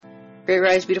Great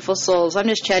Rise, beautiful souls. I'm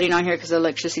just chatting on here because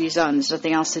electricity's on. There's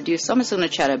nothing else to do. So I'm just going to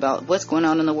chat about what's going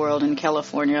on in the world in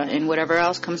California and whatever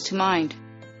else comes to mind.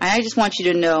 I just want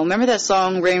you to know, remember that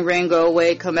song, Rain, Rain, Go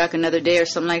Away, Come Back Another Day or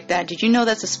something like that? Did you know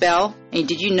that's a spell? And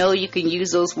did you know you can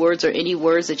use those words or any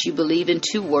words that you believe in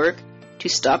to work to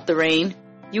stop the rain?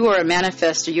 You are a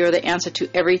manifester. You are the answer to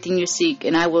everything you seek.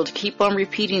 And I will keep on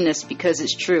repeating this because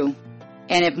it's true.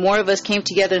 And if more of us came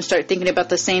together and start thinking about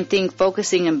the same thing,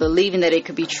 focusing and believing that it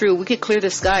could be true, we could clear the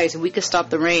skies and we could stop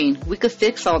the rain. We could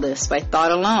fix all this by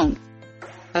thought alone.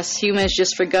 Us humans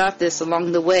just forgot this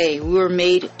along the way. We were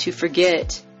made to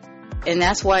forget. And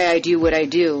that's why I do what I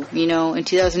do. You know, in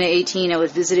 2018, I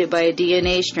was visited by a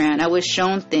DNA strand. I was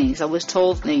shown things. I was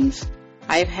told things.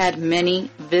 I've had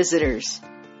many visitors.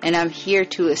 And I'm here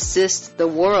to assist the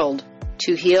world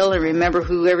to heal and remember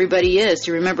who everybody is,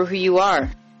 to remember who you are.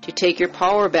 To take your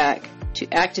power back,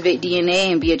 to activate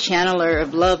DNA and be a channeler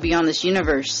of love beyond this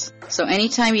universe. So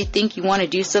anytime you think you want to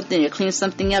do something or clean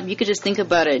something up, you could just think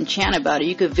about it and chant about it.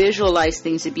 You could visualize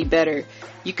things to be better.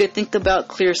 You could think about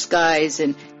clear skies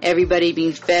and everybody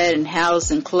being fed and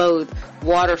housed and clothed,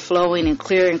 water flowing and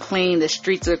clear and clean, the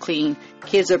streets are clean,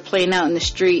 kids are playing out in the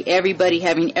street, everybody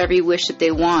having every wish that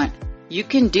they want. You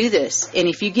can do this. And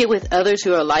if you get with others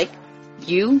who are like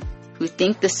you, who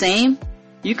think the same,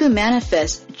 you can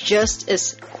manifest just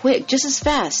as quick, just as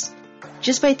fast,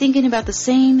 just by thinking about the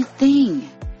same thing.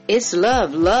 It's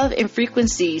love. Love and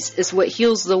frequencies is what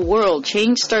heals the world.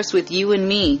 Change starts with you and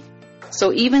me.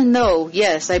 So even though,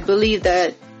 yes, I believe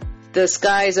that the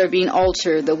skies are being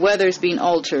altered, the weather's being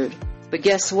altered, but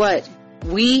guess what?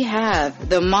 We have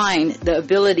the mind, the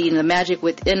ability, and the magic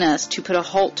within us to put a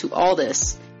halt to all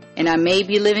this. And I may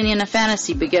be living in a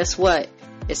fantasy, but guess what?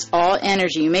 It's all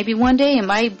energy. Maybe one day it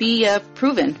might be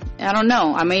proven. I don't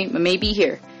know. I may be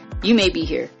here. You may be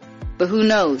here. But who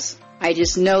knows? I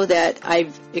just know that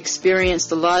I've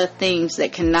experienced a lot of things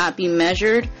that cannot be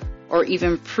measured or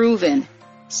even proven.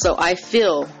 So I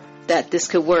feel that this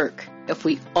could work. If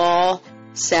we all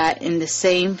sat in the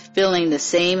same feeling, the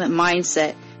same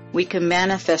mindset, we can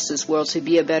manifest this world to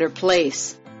be a better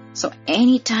place. So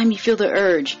anytime you feel the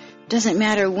urge, doesn't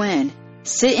matter when,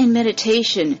 sit in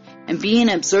meditation and be in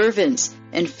observance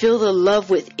and feel the love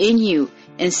within you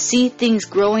and see things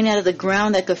growing out of the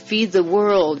ground that could feed the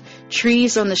world,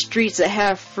 trees on the streets that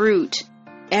have fruit,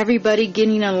 everybody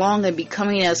getting along and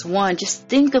becoming as one. Just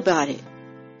think about it.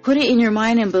 Put it in your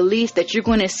mind and belief that you're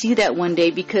going to see that one day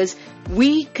because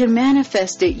we can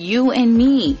manifest it, you and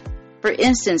me. For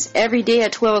instance, every day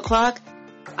at 12 o'clock,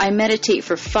 I meditate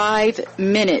for 5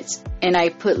 minutes and I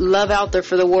put love out there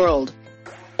for the world.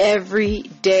 Every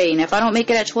day. And if I don't make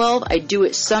it at 12, I do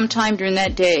it sometime during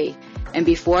that day. And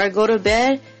before I go to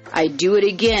bed, I do it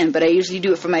again. But I usually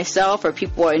do it for myself or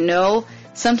people I know.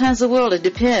 Sometimes the world, it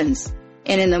depends.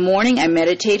 And in the morning, I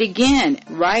meditate again,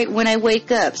 right when I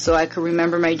wake up, so I can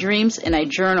remember my dreams and I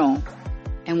journal.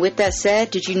 And with that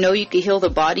said, did you know you can heal the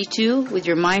body too with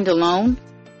your mind alone?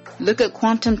 Look at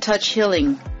quantum touch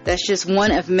healing. That's just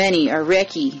one of many, or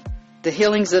Reiki. The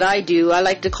healings that I do, I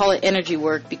like to call it energy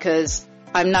work because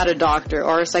I'm not a doctor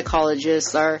or a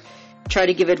psychologist or try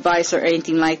to give advice or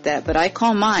anything like that, but I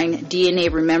call mine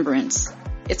DNA remembrance.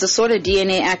 It's a sort of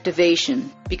DNA activation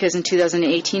because in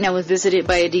 2018 I was visited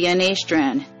by a DNA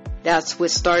strand. That's what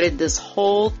started this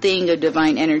whole thing of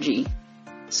divine energy.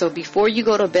 So before you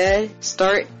go to bed,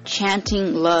 start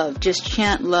chanting love. Just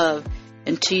chant love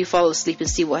until you fall asleep and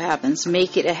see what happens.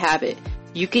 Make it a habit.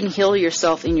 You can heal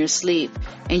yourself in your sleep.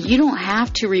 And you don't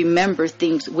have to remember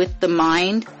things with the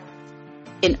mind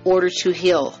in order to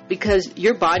heal because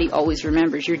your body always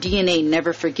remembers. Your DNA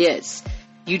never forgets.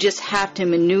 You just have to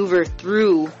maneuver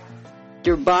through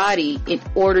your body in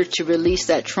order to release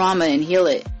that trauma and heal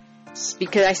it.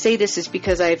 Because I say this is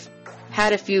because I've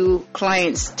had a few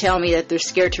clients tell me that they're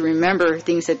scared to remember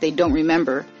things that they don't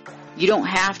remember. You don't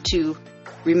have to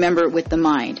remember it with the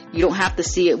mind. You don't have to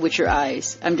see it with your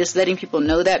eyes. I'm just letting people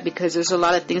know that because there's a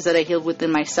lot of things that I healed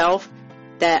within myself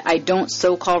that I don't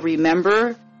so-called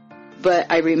remember,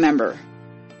 but I remember.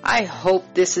 I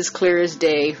hope this is clear as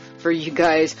day for you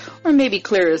guys, or maybe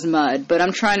clear as mud, but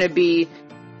I'm trying to be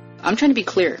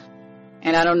clear.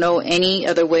 And I don't know any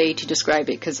other way to describe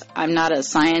it because I'm not a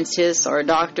scientist or a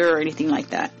doctor or anything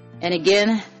like that. And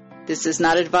again, this is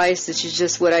not advice. This is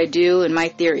just what I do and my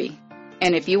theory.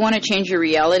 And if you want to change your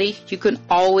reality, you can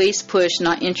always push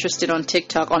not interested on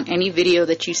TikTok on any video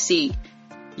that you see.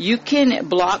 You can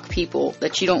block people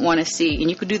that you don't want to see.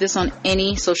 And you can do this on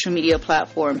any social media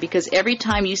platform because every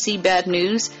time you see bad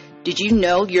news, did you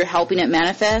know you're helping it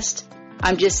manifest?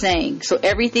 I'm just saying. So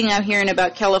everything I'm hearing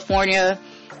about California,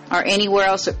 or anywhere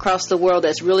else across the world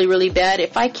that's really, really bad,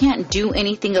 if I can't do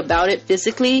anything about it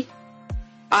physically,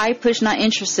 I push not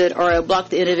interested or I block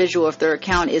the individual if their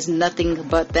account is nothing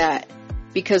but that.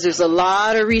 Because there's a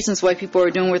lot of reasons why people are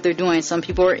doing what they're doing. Some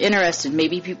people are interested.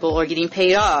 Maybe people are getting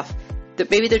paid off.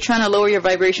 Maybe they're trying to lower your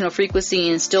vibrational frequency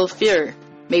and instill fear.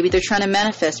 Maybe they're trying to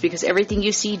manifest, because everything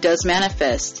you see does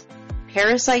manifest.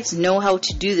 Parasites know how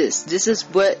to do this. This is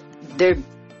what they've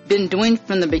been doing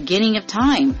from the beginning of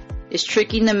time. Is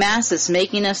tricking the masses,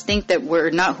 making us think that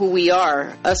we're not who we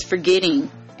are, us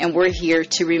forgetting, and we're here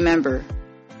to remember.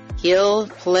 Heal,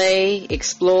 play,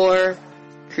 explore,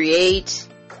 create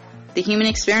the human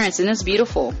experience, and it's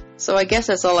beautiful. So I guess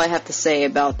that's all I have to say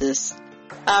about this.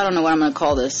 I don't know what I'm going to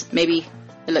call this. Maybe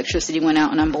electricity went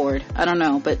out and I'm bored. I don't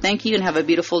know. But thank you and have a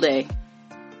beautiful day.